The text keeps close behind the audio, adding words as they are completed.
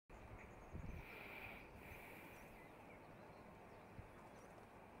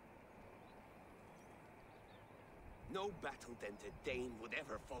No battle-dented Dane would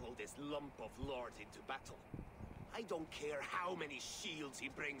ever follow this lump of lord into battle. I don't care how many shields he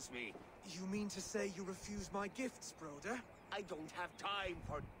brings me. You mean to say you refuse my gifts, brother? I don't have time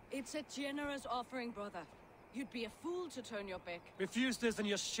for... It's a generous offering, brother. You'd be a fool to turn your back. Refuse this and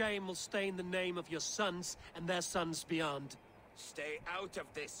your shame will stain the name of your sons and their sons beyond. Stay out of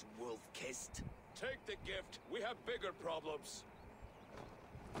this, wolf-kissed. Take the gift. We have bigger problems.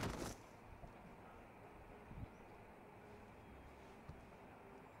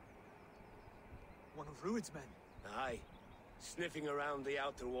 One of Rued's men. Aye. Sniffing around the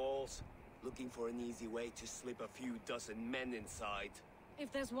outer walls. Looking for an easy way to slip a few dozen men inside.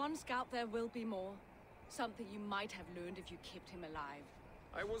 If there's one scout, there will be more. Something you might have learned if you kept him alive.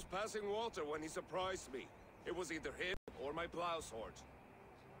 I was passing water when he surprised me. It was either him or my plow sword.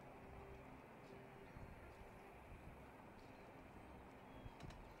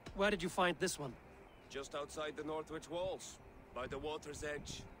 Where did you find this one? Just outside the Northwich walls, by the water's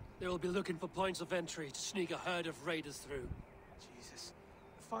edge. They will be looking for points of entry to sneak a herd of raiders through. Jesus.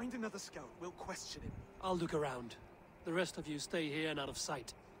 Find another scout. We'll question him. I'll look around. The rest of you stay here and out of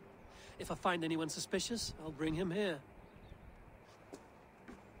sight. If I find anyone suspicious, I'll bring him here.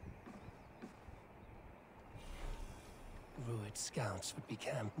 Rued scouts would be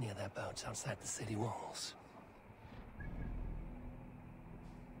camped near their boats outside the city walls.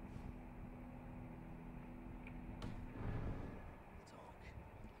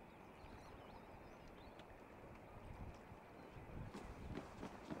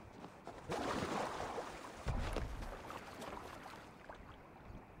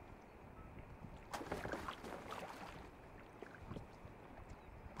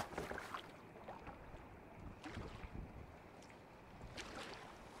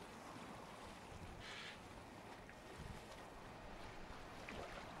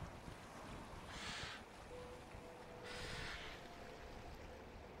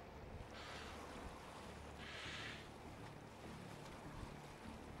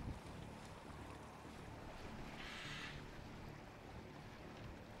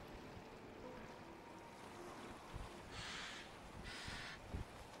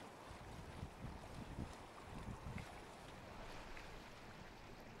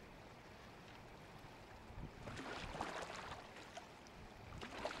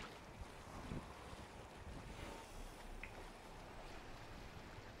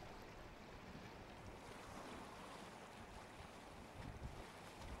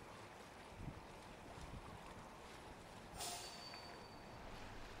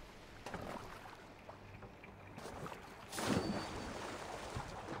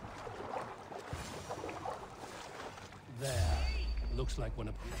 There. Looks like one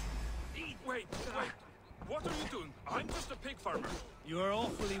of... Wait! What are you doing? I'm just a pig farmer. You are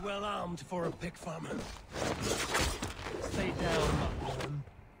awfully well armed for a pig farmer. Stay down, Buckworm.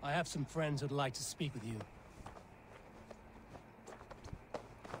 I have some friends who'd like to speak with you.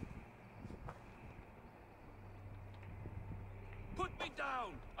 Put me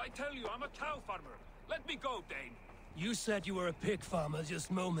down! I tell you, I'm a cow farmer. Let me go, Dane. You said you were a pig farmer just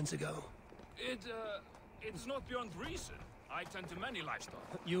moments ago. It's not beyond reason. I tend to many livestock.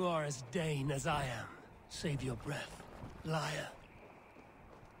 You are as Dane as I am. Save your breath, liar.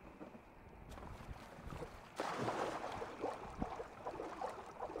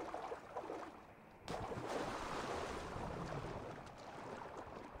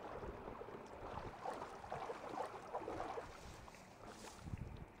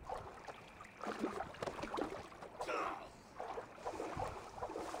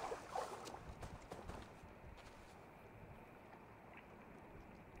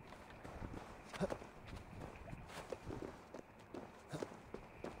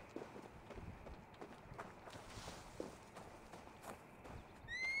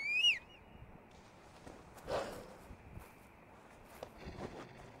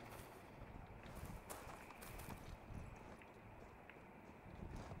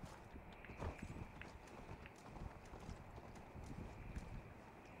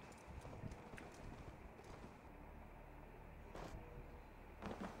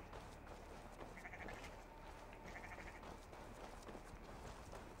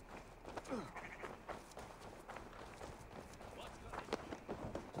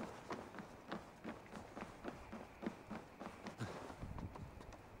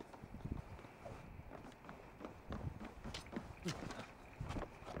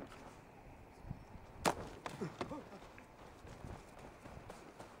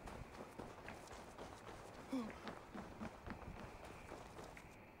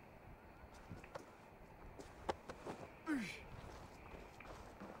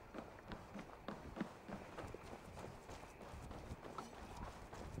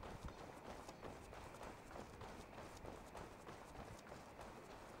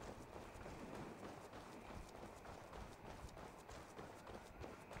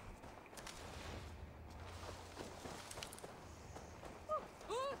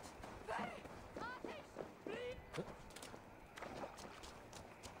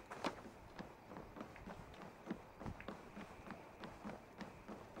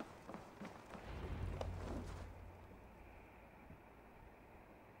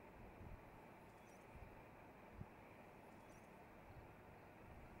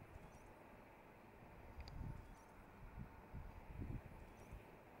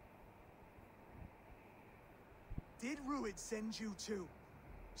 Did Rued send you too?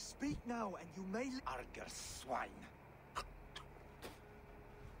 Speak now, and you may... Arger swine.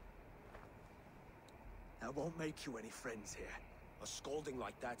 That won't make you any friends here. A scolding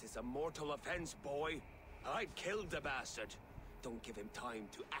like that is a mortal offense, boy. I'd kill the bastard. Don't give him time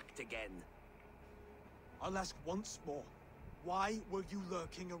to act again. I'll ask once more. Why were you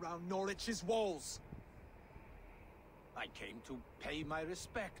lurking around Norwich's walls? I came to pay my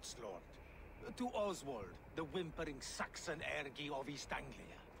respects, Lord. To Oswald, the whimpering Saxon ergi of East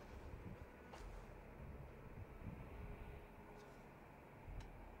Anglia.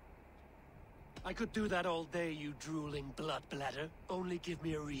 I could do that all day, you drooling blood bladder. Only give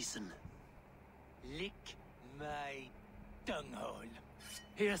me a reason. Lick my dunghole.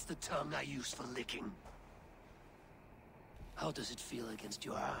 Here's the tongue I use for licking. How does it feel against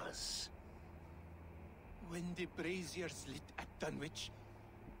your ass? When the braziers lit at Dunwich,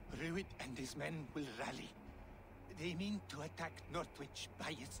 Rued and his men will rally. They mean to attack Northwich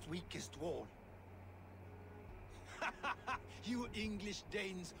by its weakest wall. You English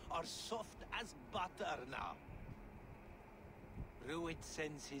Danes are soft as butter now. Rued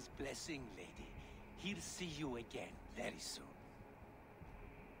sends his blessing, lady. He'll see you again very soon.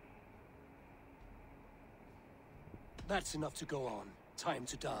 That's enough to go on. Time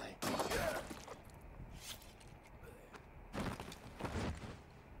to die.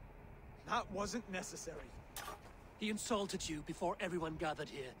 That wasn't necessary. He insulted you before everyone gathered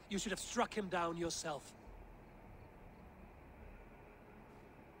here. You should have struck him down yourself.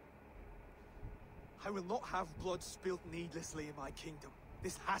 I will not have blood spilt needlessly in my kingdom.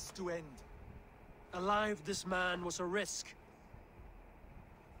 This has to end. Alive, this man was a risk.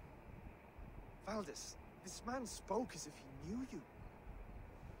 Valdis, this man spoke as if he knew you.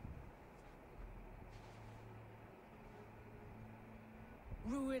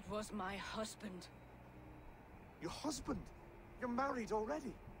 Rued was my husband. Your husband? You're married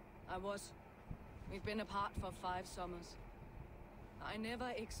already? I was. We've been apart for 5 summers. I never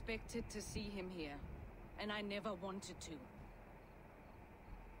expected to see him here, and I never wanted to.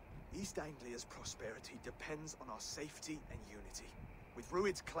 East Anglia's prosperity depends on our safety and unity. With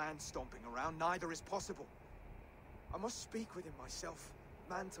Rued's clan stomping around, neither is possible. I must speak with him myself,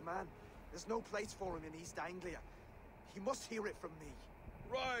 man to man. There's no place for him in East Anglia. He must hear it from me.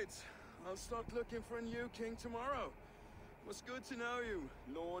 Right. I'll start looking for a new king tomorrow. It was good to know you,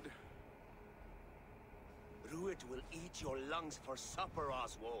 Lord. Rued will eat your lungs for supper,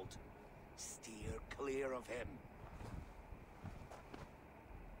 Oswald. Steer clear of him.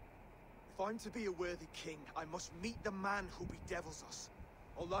 If I'm to be a worthy king, I must meet the man who bedevils us.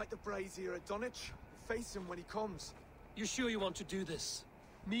 I'll light the brazier at Dunwich and face him when he comes. You sure you want to do this?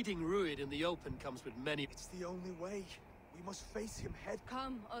 Meeting Rued in the open comes with many... It's the only way. We must face him head...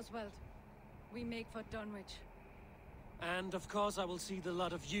 Come, Oswald. We make for Dunwich. And of course I will see the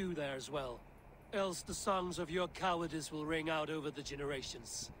lot of you there as well. Else the songs of your cowardice will ring out over the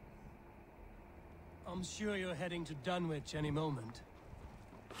generations. I'm sure you're heading to Dunwich any moment.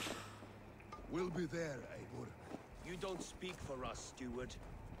 We'll be there, Eivor. You don't speak for us, steward.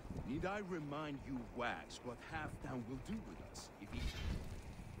 Need I remind you, Wags, what Halfdan will do with us if he...